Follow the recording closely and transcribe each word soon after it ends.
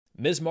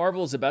Ms.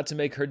 Marvel is about to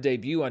make her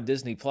debut on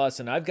Disney Plus,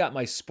 and I've got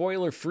my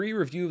spoiler-free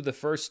review of the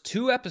first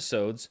 2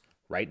 episodes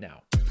right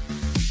now.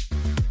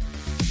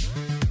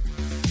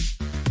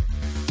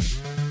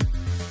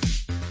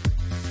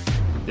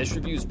 This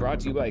review is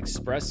brought to you by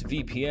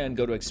ExpressVPN.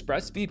 Go to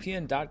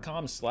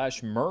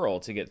expressvpn.com/Merle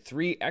to get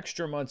 3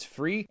 extra months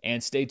free,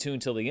 and stay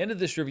tuned till the end of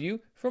this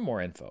review for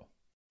more info.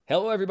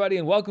 Hello everybody,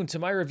 and welcome to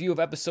my review of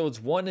episodes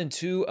 1 and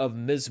 2 of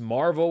Ms.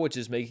 Marvel, which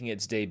is making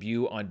its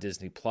debut on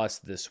Disney Plus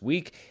this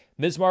week.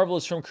 Ms. Marvel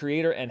is from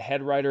creator and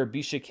head writer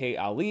Bisha K.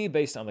 Ali,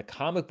 based on the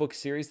comic book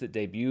series that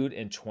debuted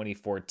in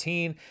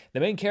 2014. The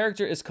main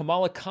character is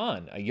Kamala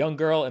Khan, a young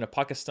girl in a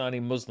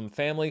Pakistani Muslim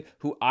family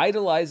who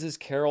idolizes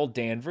Carol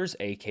Danvers,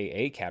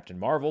 aka Captain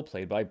Marvel,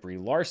 played by Brie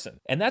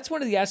Larson. And that's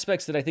one of the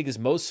aspects that I think is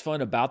most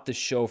fun about the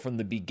show from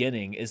the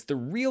beginning, is the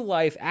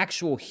real-life,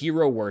 actual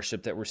hero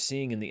worship that we're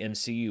seeing in the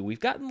MCU. We've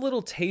gotten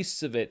little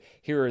tastes of it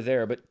here or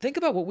there, but think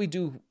about what we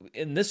do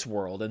in this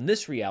world, in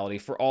this reality,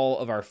 for all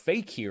of our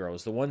fake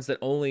heroes, the ones that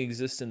only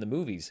exist in the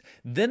movies.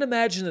 Then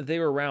imagine that they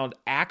were around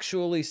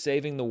actually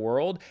saving the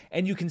world,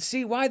 and you can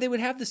see why they would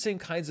have the same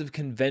kinds of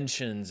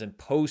conventions and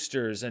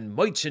posters and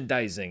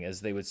merchandising,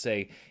 as they would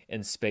say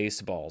in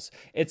Spaceballs.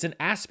 It's an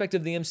aspect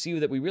of the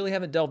MCU that we really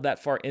haven't delved that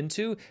far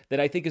into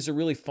that I think is a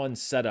really fun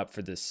setup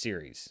for this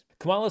series.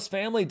 Kamala's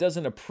family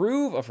doesn't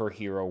approve of her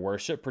hero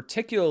worship,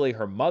 particularly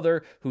her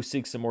mother, who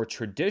seeks a more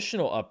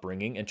traditional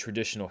upbringing and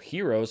traditional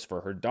heroes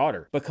for her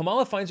daughter. But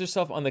Kamala finds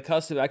herself on the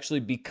cusp of actually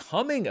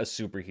becoming a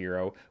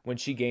superhero when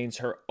she gains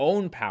her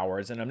own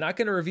powers, and I'm not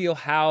going to reveal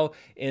how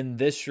in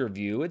this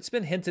review. It's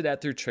been hinted at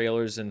through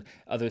trailers and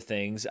other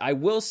things. I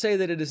will say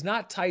that it is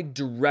not tied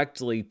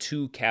directly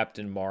to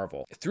Captain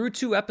Marvel. Through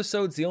 2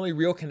 episodes, the only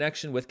real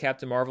connection with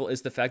Captain Marvel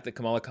is the fact that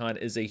Kamala Khan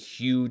is a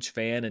huge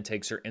fan and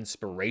takes her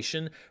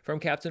inspiration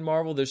from Captain Marvel.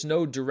 There's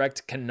no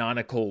direct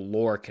canonical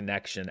lore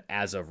connection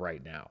as of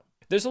right now.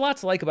 There's a lot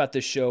to like about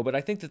this show, but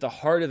I think that the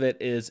heart of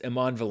it is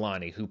Iman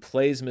Vellani, who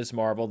plays Ms.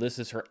 Marvel. This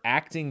is her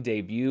acting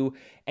debut,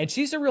 and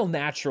she's a real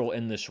natural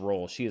in this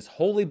role. She is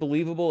wholly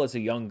believable as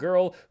a young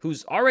girl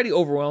who's already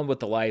overwhelmed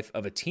with the life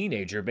of a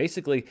teenager,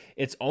 basically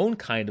its own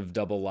kind of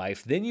double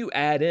life. Then you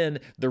add in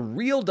the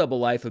real double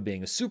life of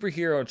being a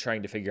superhero and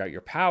trying to figure out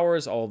your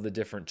powers, all of the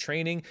different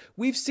training.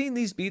 We've seen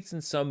these beats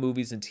in some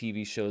movies and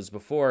TV shows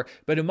before,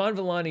 but Iman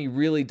Vellani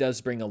really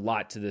does bring a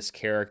lot to this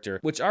character,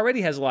 which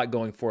already has a lot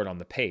going for it on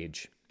the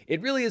page. It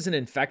really is an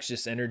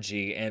infectious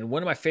energy, and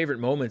one of my favorite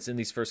moments in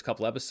these first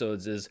couple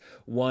episodes is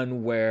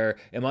one where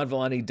Iman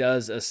Vellani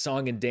does a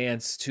song and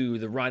dance to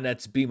the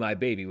Ronettes' Be My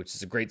Baby, which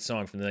is a great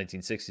song from the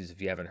 1960s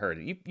if you haven't heard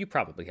it. You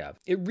probably have.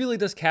 It really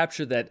does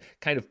capture that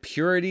kind of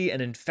purity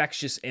and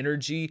infectious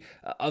energy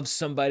of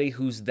somebody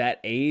who's that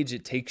age.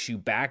 It takes you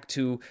back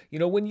to,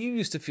 when you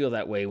used to feel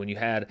that way, when you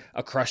had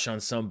a crush on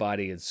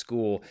somebody at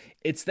school.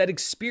 It's that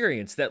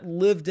experience, that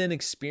lived-in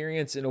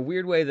experience in a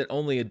weird way that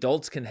only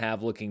adults can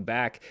have looking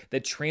back,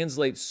 that translates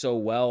so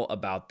well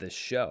about this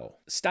show.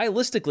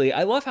 Stylistically,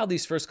 I love how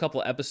these first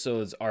couple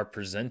episodes are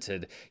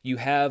presented. You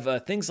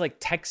have things like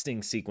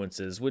texting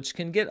sequences, which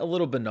can get a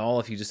little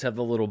banal if you just have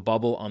the little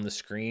bubble on the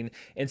screen.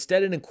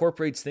 Instead, it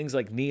incorporates things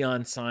like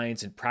neon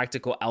signs and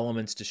practical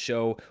elements to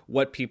show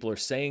what people are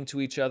saying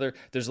to each other.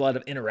 There's a lot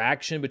of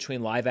interaction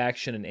between live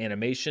action and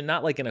animation,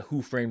 not like in a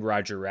Who Framed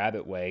Roger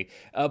Rabbit way,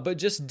 but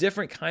just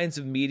different kinds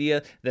of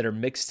media that are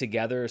mixed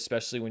together,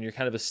 especially when you're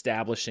kind of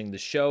establishing the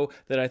show,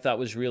 that I thought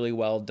was really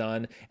well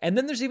done. And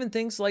then there's even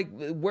things like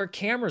where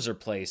cameras are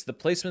placed, the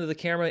placement of the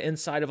camera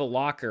inside of a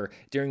locker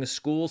during a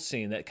school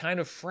scene that kind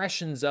of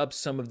freshens up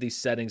some of these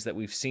settings that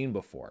we've seen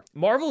before.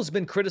 Marvel has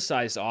been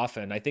criticized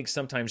often, I think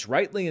sometimes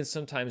rightly and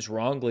sometimes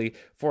wrongly,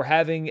 for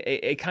having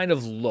a kind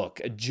of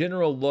look, a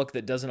general look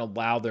that doesn't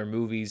allow their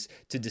movies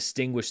to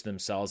distinguish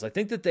themselves. I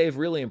think that they've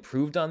really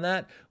improved on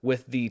that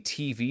with the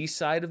TV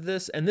side of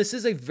this, and this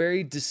is a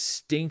very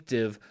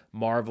distinctive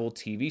Marvel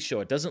TV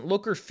show. It doesn't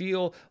look or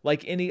feel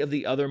like any of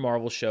the other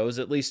Marvel shows,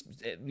 at least,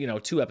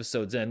 2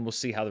 episodes in. We'll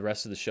see how the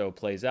rest of the show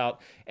plays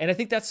out. And I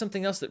think that's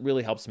something else that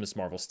really helps Ms.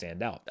 Marvel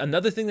stand out.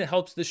 Another thing that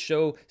helps this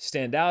show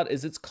stand out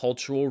is its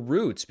cultural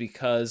roots,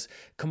 because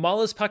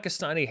Kamala's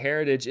Pakistani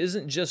heritage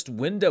isn't just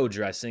window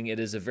dressing. It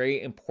is a very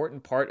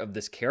important part of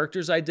this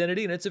character's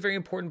identity, and it's a very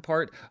important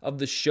part of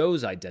the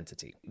show's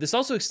identity. This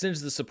also extends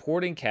to the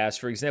supporting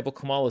cast. For example,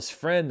 Kamala's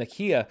friend,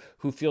 Nakia,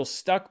 who feels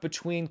stuck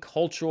between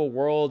cultural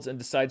worlds and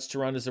decides to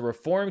run as a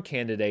reform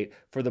candidate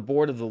for the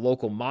board of the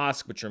local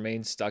mosque, which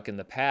remains stuck in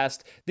the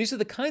past. These are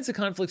the kinds of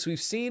conflicts we've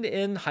seen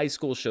in high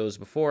school shows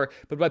before,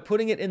 but by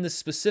putting it in the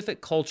specific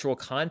cultural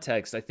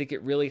context, I think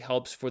it really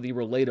helps for the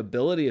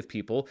relatability of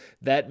people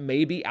that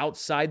may be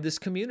outside this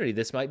community.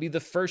 This might be the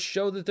first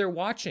show that they're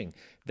watching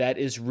that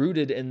is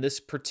rooted in this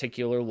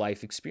particular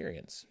life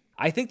experience.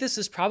 I think this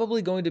is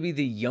probably going to be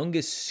the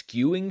youngest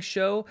skewing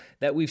show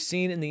that we've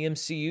seen in the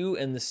MCU,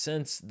 in the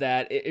sense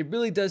that it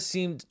really does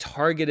seem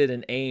targeted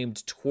and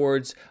aimed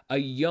towards a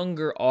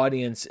younger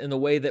audience in the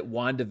way that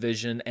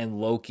WandaVision and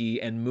Loki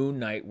and Moon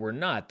Knight were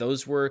not.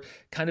 Those were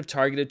kind of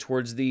targeted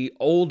towards the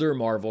older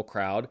Marvel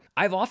crowd.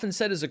 I've often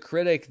said as a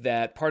critic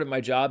that part of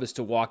my job is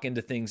to walk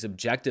into things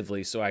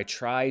objectively, so I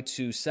try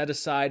to set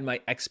aside my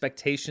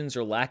expectations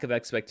or lack of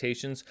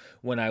expectations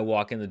when I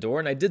walk in the door,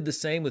 and I did the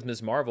same with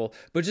Ms. Marvel.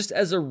 But just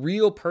as a real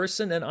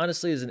person, and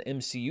honestly as an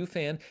MCU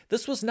fan,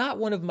 this was not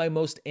one of my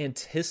most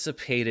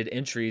anticipated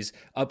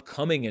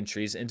upcoming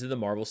entries into the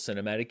Marvel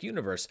Cinematic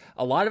Universe.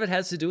 A lot of it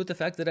has to do with the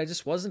fact that I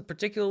just wasn't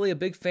particularly a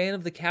big fan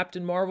of the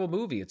Captain Marvel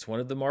movie. It's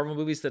one of the Marvel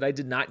movies that I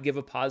did not give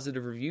a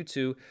positive review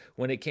to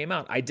when it came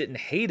out. I didn't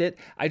hate it,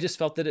 I just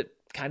felt that it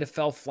kind of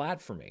fell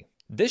flat for me.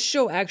 This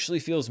show actually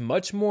feels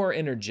much more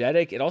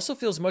energetic. It also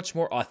feels much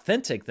more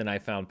authentic than I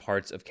found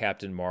parts of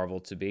Captain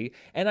Marvel to be.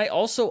 And I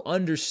also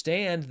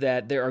understand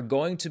that there are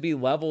going to be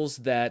levels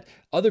that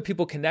other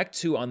people connect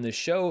to on this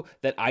show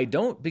that I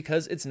don't,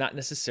 because it's not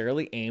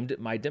necessarily aimed at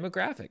my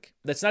demographic.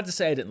 That's not to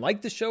say I didn't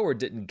like the show or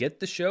didn't get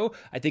the show.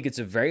 I think it's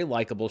a very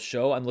likable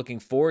show. I'm looking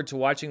forward to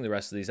watching the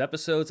rest of these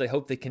episodes. I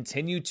hope they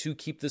continue to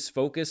keep this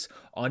focus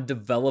on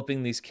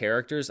developing these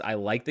characters. I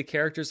like the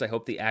characters. I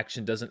hope the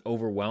action doesn't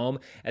overwhelm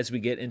as we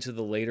get into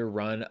the later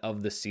run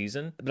of the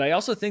season. But I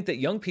also think that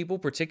young people,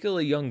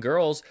 particularly young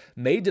girls,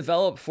 may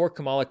develop for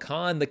Kamala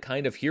Khan the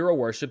kind of hero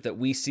worship that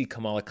we see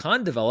Kamala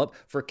Khan develop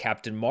for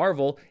Captain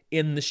Marvel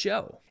in the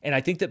show. And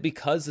I think that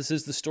because this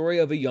is the story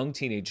of a young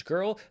teenage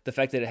girl, the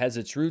fact that it has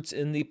its roots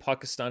in the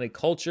Pakistani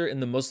culture, in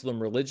the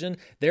Muslim religion,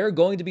 there are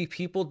going to be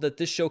people that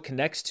this show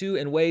connects to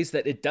in ways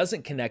that it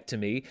doesn't connect to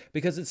me,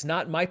 because it's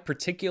not my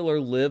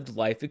particular lived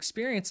life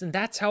experience. And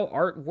that's how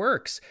art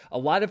works. A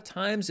lot of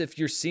times, if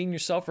you're seeing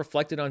yourself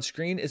reflected on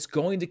screen, it's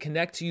going to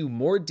connect to you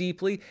more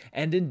deeply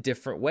and in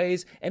different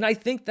ways. And I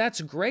think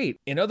that's great.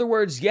 In other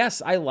words, yes,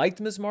 I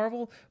liked Ms.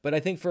 Marvel, but I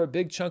think for a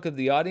big chunk of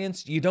the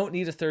audience, you don't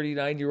need a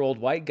 39-year-old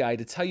white guy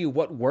to tell you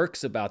what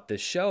works about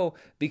this show,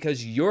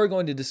 because you're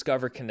going to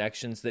discover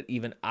connections that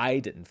even I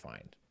didn't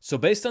find. So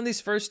based on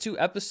these first 2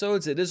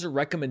 episodes, it is a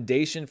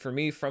recommendation for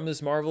me from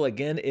Ms. Marvel.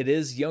 Again, it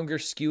is younger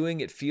skewing.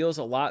 It feels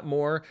a lot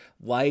more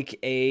like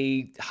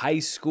a high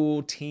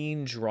school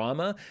teen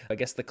drama. I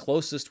guess the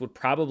closest would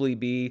probably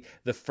be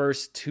the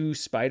first 2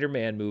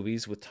 Spider-Man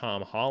movies with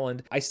Tom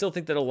Holland. I still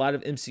think that a lot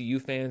of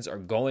MCU fans are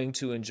going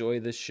to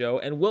enjoy this show,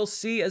 and we'll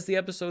see as the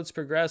episodes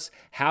progress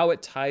how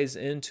it ties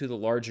into the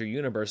larger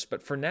universe.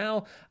 But for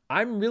now,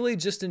 I'm really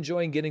just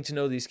enjoying getting to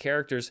know these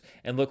characters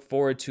and look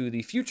forward to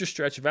the future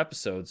stretch of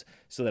episodes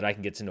so that I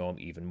can get to know them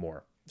even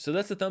more. So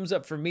that's a thumbs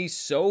up for me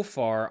so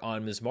far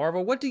on Ms.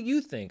 Marvel. What do you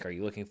think? Are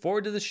you looking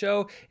forward to the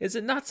show? Is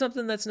it not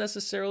something that's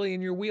necessarily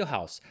in your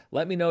wheelhouse?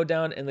 Let me know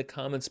down in the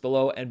comments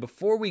below. And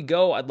before we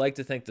go, I'd like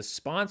to thank the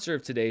sponsor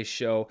of today's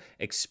show,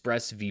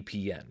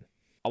 ExpressVPN.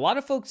 A lot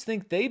of folks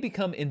think they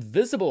become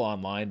invisible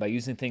online by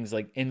using things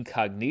like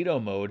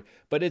incognito mode,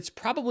 but it's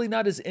probably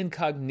not as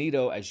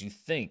incognito as you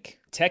think.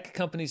 Tech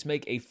companies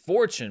make a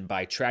fortune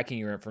by tracking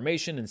your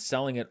information and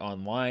selling it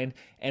online,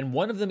 and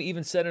one of them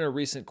even said in a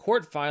recent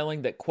court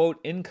filing that, quote,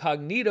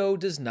 incognito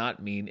does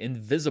not mean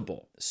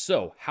invisible.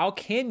 So, how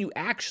can you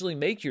actually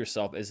make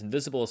yourself as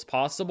invisible as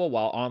possible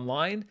while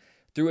online?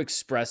 Through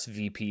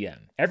ExpressVPN.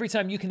 Every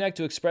time you connect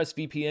to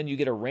ExpressVPN, you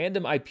get a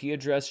random IP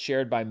address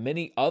shared by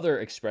many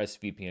other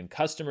ExpressVPN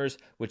customers,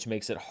 which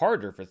makes it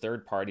harder for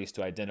third parties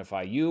to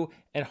identify you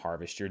and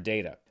harvest your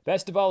data.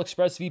 Best of all,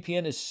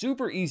 ExpressVPN is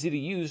super easy to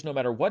use no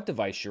matter what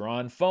device you're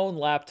on, phone,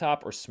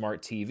 laptop, or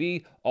smart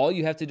TV. All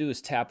you have to do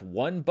is tap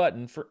one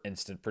button for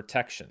instant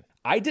protection.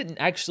 I didn't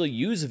actually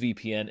use a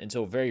VPN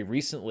until very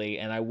recently,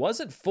 and I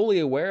wasn't fully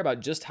aware about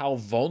just how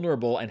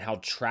vulnerable and how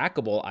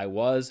trackable I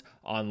was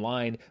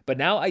online. But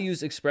now I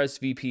use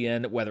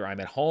ExpressVPN whether I'm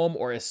at home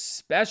or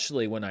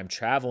especially when I'm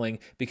traveling,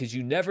 because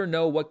you never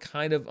know what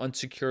kind of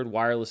unsecured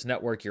wireless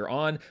network you're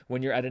on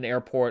when you're at an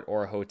airport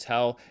or a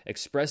hotel.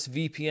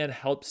 ExpressVPN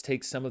helps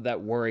take some of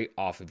that worry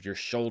off of your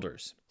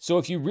shoulders. So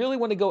if you really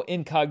want to go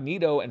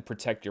incognito and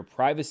protect your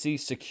privacy,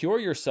 secure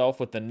yourself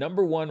with the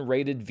 #1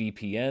 rated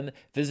VPN.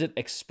 Visit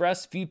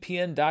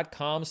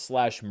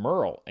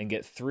expressvpn.com/Merle and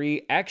get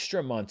 3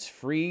 extra months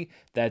free.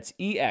 That's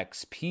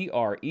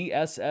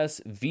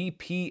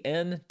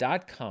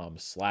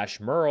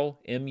expressvpn.com/Merle,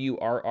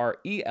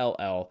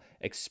 MURRELL,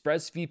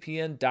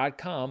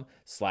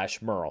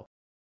 expressvpn.com/Merle.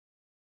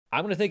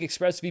 I'm going to thank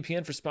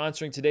ExpressVPN for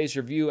sponsoring today's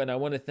review, and I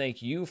want to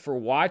thank you for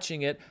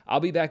watching it. I'll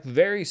be back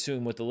very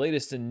soon with the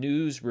latest in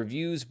news,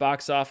 reviews,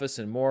 box office,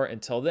 and more.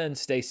 Until then,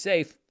 stay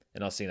safe,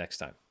 and I'll see you next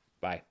time.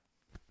 Bye.